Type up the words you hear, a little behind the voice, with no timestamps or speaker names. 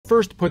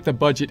first put the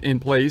budget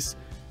in place,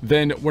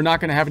 then we're not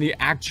going to have any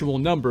actual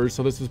numbers.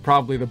 So this is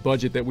probably the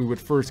budget that we would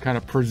first kind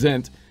of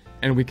present,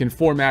 and we can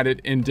format it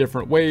in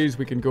different ways.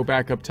 We can go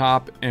back up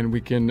top and we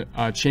can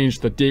change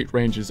the date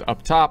ranges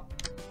up top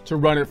to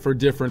run it for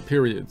different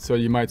periods. So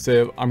you might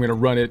say, I'm going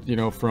to run it, you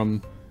know,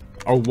 from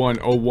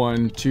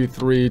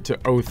 01/01/23 to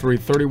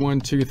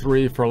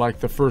 03/31/23 for like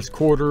the first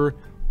quarter,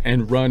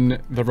 and run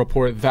the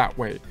report that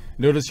way.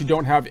 Notice you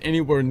don't have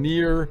anywhere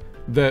near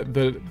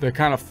the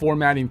kind of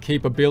formatting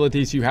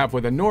capabilities you have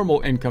with a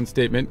normal income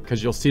statement,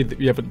 because you'll see that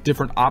you have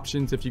different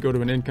options. If you go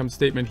to an income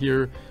statement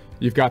here,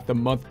 you've got the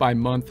month by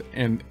month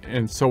and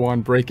so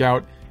on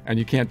breakout, and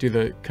you can't do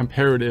the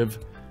comparative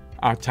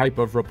type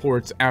of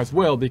reports as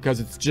well, because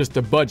it's just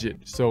a budget.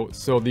 So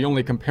the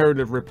only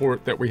comparative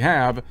report that we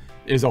have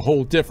is a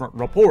whole different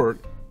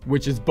report,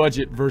 which is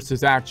budget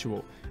versus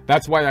actual.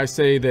 That's why I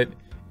say that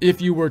if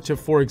you were to,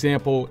 for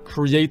example,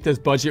 create this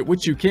budget,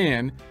 which you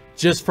can,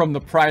 just from the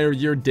prior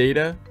year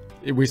data,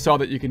 we saw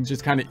that you can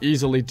just kind of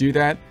easily do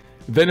that.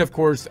 Then of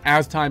course,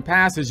 as time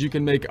passes, you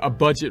can make a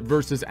budget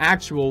versus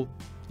actual,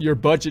 your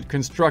budget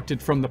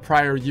constructed from the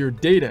prior year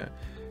data.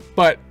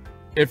 But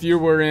if you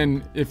were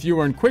in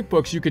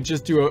QuickBooks, you could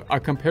just do a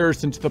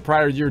comparison to the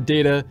prior year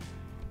data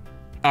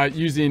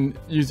using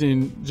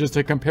just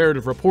a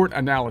comparative report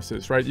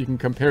analysis, right? You can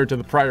compare to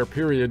the prior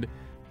period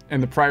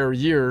and the prior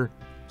year.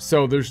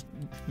 So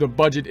the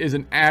budget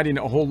isn't adding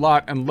a whole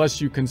lot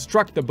unless you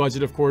construct the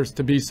budget, of course,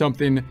 to be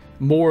something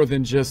more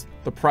than just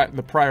the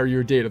prior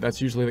year data. That's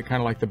usually the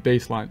kind of like the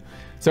baseline.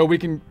 So we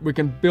can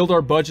build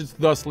our budgets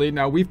thusly.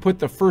 Now we've put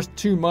the first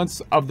 2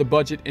 months of the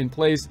budget in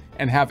place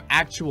and have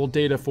actual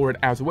data for it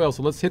as well.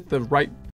 So let's hit the right